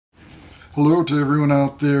Hello to everyone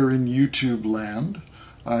out there in YouTube land.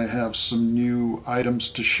 I have some new items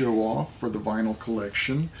to show off for the vinyl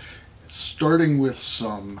collection. Starting with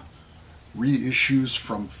some reissues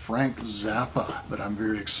from Frank Zappa that I'm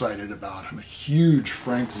very excited about. I'm a huge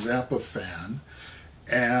Frank Zappa fan,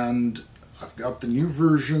 and I've got the new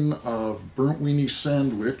version of Burnt Weenie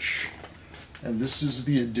Sandwich, and this is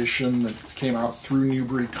the edition that came out through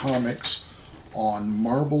Newbury Comics on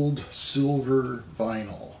marbled silver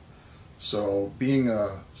vinyl. So, being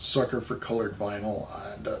a sucker for colored vinyl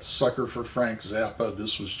and a sucker for Frank Zappa,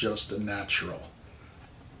 this was just a natural.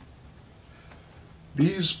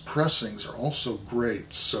 These pressings are also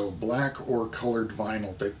great, so black or colored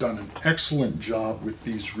vinyl. They've done an excellent job with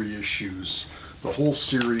these reissues. The whole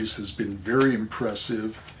series has been very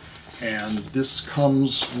impressive, and this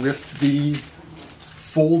comes with the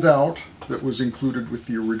fold-out that was included with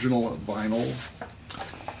the original vinyl.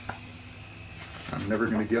 I'm never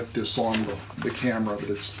going to get this on the camera, but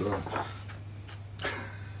it's the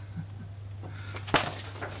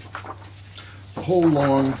whole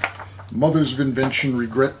long Mothers of Invention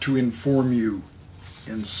regret to inform you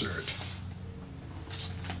insert.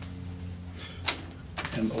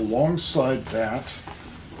 And alongside that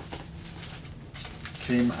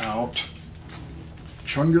came out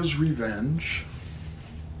Chunga's Revenge,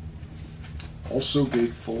 also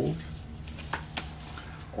gatefold,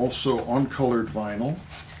 also on colored vinyl,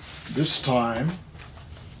 this time,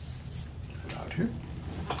 out here,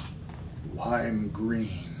 lime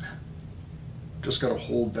green. Just got to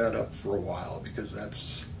hold that up for a while because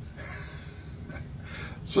that's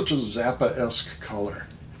such a Zappa-esque color.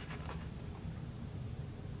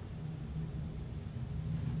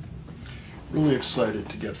 Really excited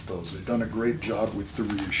to get those. They've done a great job with the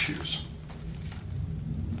reissues.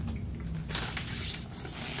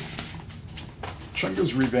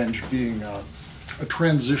 Chunga's Revenge being a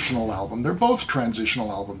transitional album. They're both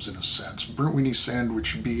transitional albums in a sense. Burnt Weenie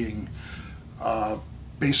Sandwich being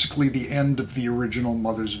basically the end of the original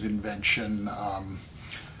Mothers of Invention.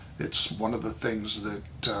 It's one of the things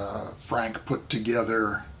that Frank put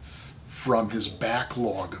together from his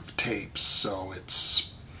backlog of tapes, so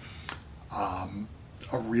it's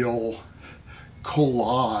a real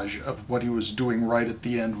collage of what he was doing right at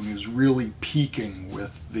the end when he was really peaking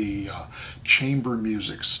with the chamber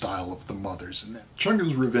music style of the Mothers. And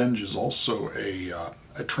Chunga's Revenge is also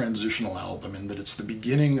a transitional album in that it's the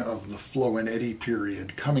beginning of the Flo and Eddie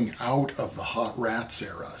period coming out of the Hot Rats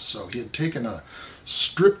era. So he had taken a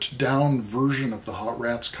stripped down version of the Hot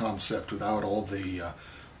Rats concept without all the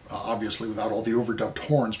obviously without all the overdubbed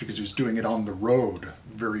horns, because he was doing it on the road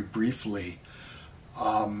very briefly,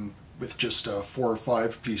 with just a 4 or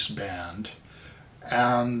 5 piece band,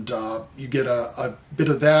 and you get a bit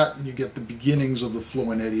of that, and you get the beginnings of the Flo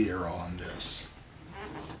and Eddie era on this.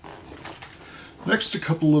 Next, a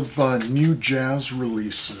couple of new jazz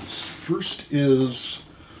releases. First is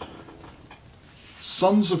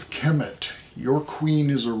Sons of Kemet, Your Queen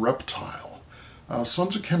is a Reptile.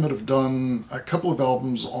 Sons of Kemet have done a couple of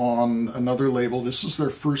albums on another label. This is their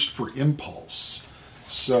first for Impulse,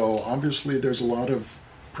 so obviously there's a lot of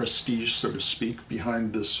prestige, so to speak,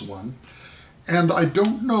 behind this one. And I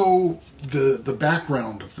don't know the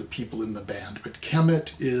background of the people in the band, but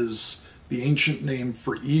Kemet is the ancient name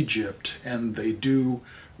for Egypt, and they do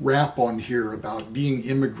rap on here about being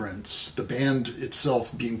immigrants, the band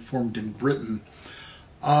itself being formed in Britain.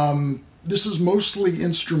 This is mostly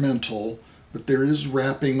instrumental, but there is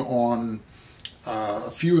rapping on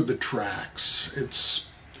a few of the tracks. It's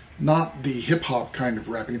not the hip-hop kind of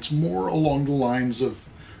rapping, it's more along the lines of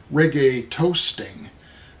reggae toasting.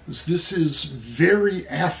 This is very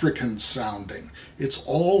African sounding. It's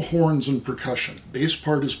all horns and percussion. Bass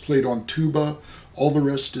part is played on tuba, all the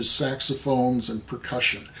rest is saxophones and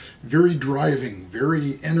percussion. Very driving,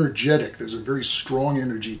 very energetic. There's a very strong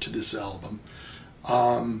energy to this album.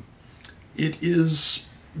 It is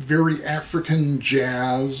very African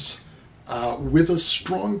jazz with a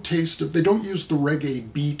strong taste of, they don't use the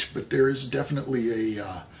reggae beat, but there is definitely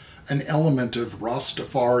an element of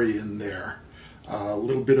Rastafari in there. A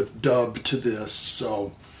little bit of dub to this,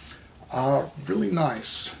 so really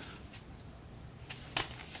nice.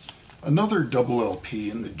 Another double LP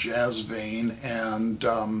in the jazz vein, and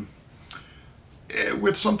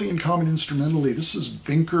with something in common instrumentally. This is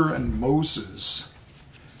Binker and Moses.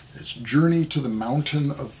 It's Journey to the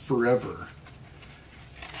Mountain of Forever.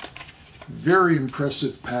 Very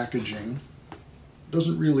impressive packaging.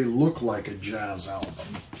 Doesn't really look like a jazz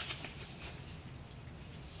album.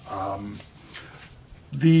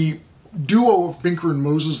 The duo of Binker and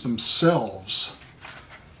Moses themselves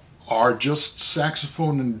are just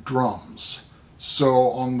saxophone and drums. So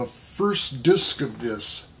on the first disc of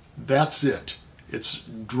this, that's it. It's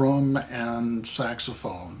drum and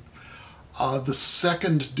saxophone. The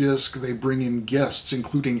second disc, they bring in guests,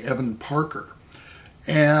 including Evan Parker.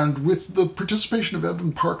 And with the participation of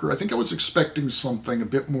Evan Parker, I think I was expecting something a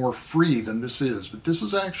bit more free than this is. But this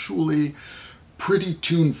is actually pretty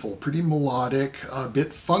tuneful, pretty melodic, a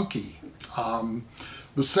bit funky.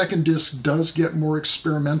 The second disc does get more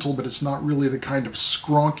experimental, but it's not really the kind of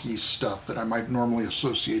skronky stuff that I might normally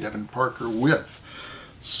associate Evan Parker with.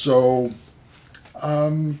 So,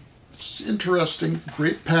 it's interesting.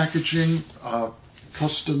 Great packaging,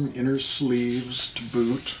 custom inner sleeves to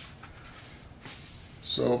boot.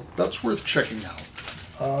 So that's worth checking out.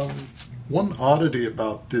 One oddity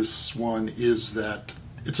about this one is that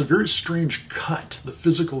it's a very strange cut, the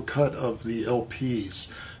physical cut of the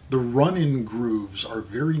LPs. The run-in grooves are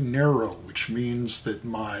very narrow, which means that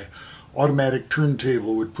my automatic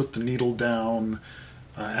turntable would put the needle down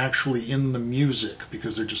actually in the music,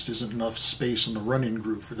 because there just isn't enough space in the run-in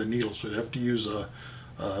groove for the needle, so I'd have to use a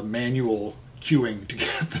manual cueing to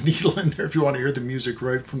get the needle in there if you want to hear the music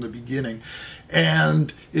right from the beginning.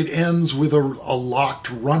 And it ends with a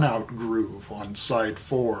locked run-out groove on side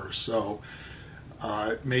 4, so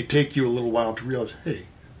it may take you a little while to realize, hey,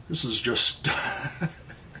 this is just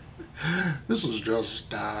this is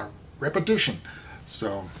just repetition.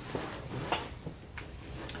 So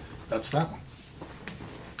that's that one.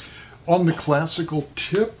 On the classical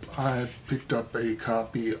tip, I picked up a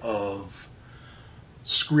copy of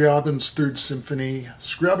Scriabin's Third Symphony.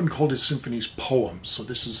 Scriabin called his symphonies poems, so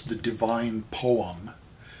this is the Divine Poem.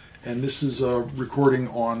 And this is a recording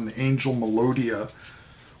on Angel Melodia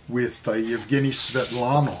with Yevgeny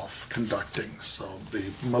Svetlanov conducting. So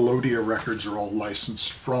the Melodia records are all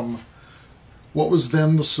licensed from what was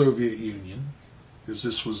then the Soviet Union, because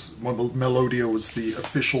this was, Melodia was the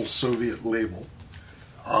official Soviet label.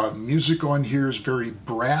 Music on here is very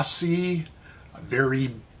brassy,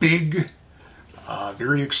 very big,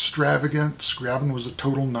 very extravagant. Scriabin was a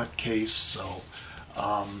total nutcase, so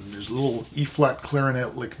there's a little E-flat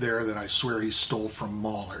clarinet lick there that I swear he stole from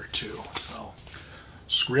Mahler too. So,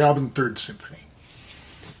 Scriabin Third Symphony.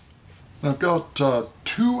 I've got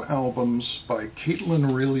 2 albums by Caitlin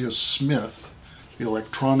Aurelia Smith, the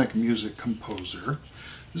electronic music composer.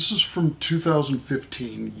 This is from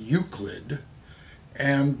 2015, Euclid,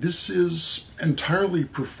 and this is entirely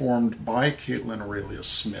performed by Caitlin Aurelia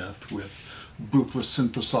Smith with Buchla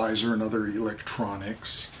synthesizer and other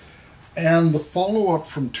electronics. And the follow-up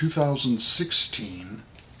from 2016,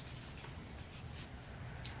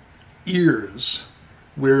 Ears,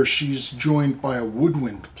 where she's joined by a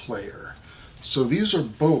woodwind player. So these are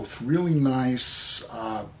both really nice,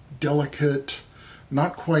 delicate,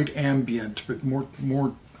 not quite ambient, but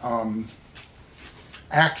more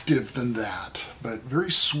active than that, but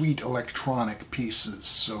very sweet electronic pieces.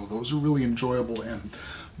 So those are really enjoyable, and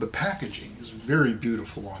the packaging is very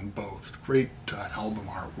beautiful on both. Great album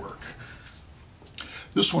artwork.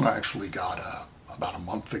 This one I actually got about a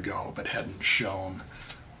month ago, but hadn't shown.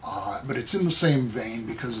 But it's in the same vein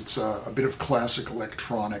because it's a bit of classic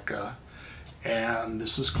electronica. And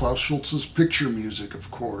this is Klaus Schulze's picture music,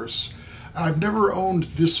 of course. I've never owned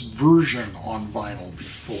this version on vinyl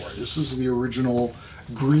before. This is the original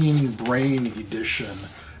Green Brain edition,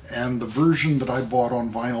 and the version that I bought on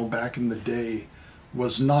vinyl back in the day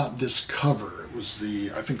was not this cover. It was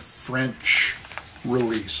the, I think, French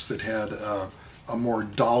release that had a more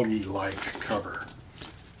Dali-like cover.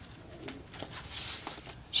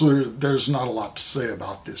 So there's not a lot to say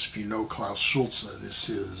about this. If you know Klaus Schulze, this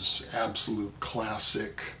is absolute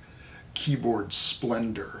classic keyboard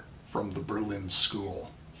splendor from the Berlin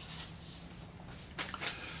School.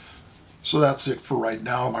 So that's it for right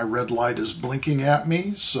now. My red light is blinking at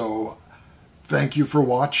me, so thank you for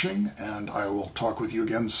watching, and I will talk with you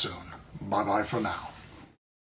again soon. Bye-bye for now.